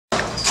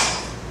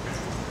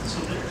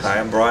Hi,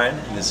 I'm Brian,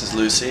 and this is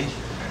Lucy,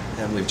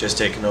 and we've just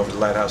taken over the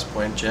Lighthouse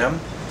Point gym.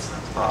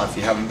 If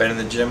you haven't been in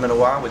the gym in a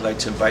while, we'd like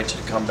to invite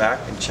you to come back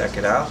and check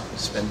it out.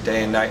 Spend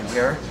day and night in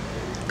here,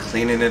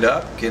 cleaning it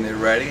up, getting it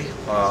ready.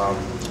 We're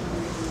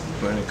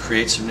going to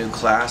create some new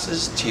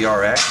classes,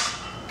 TRX,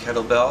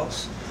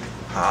 kettlebells,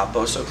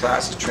 BOSO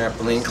classes,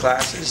 trampoline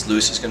classes.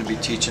 Lucy's going to be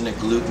teaching a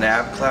glute and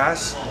ab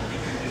class.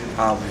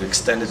 We've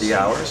extended the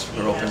hours.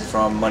 We're open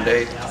from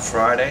Monday to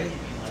Friday,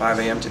 5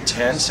 a.m. to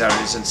 10,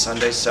 Saturdays and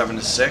Sundays, 7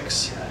 to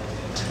 6.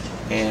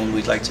 And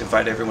we'd like to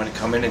invite everyone to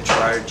come in and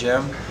try our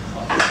gym.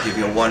 We'll give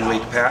you a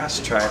 1-week pass,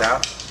 try it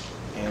out,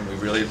 and we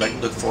really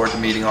look forward to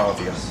meeting all of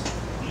you.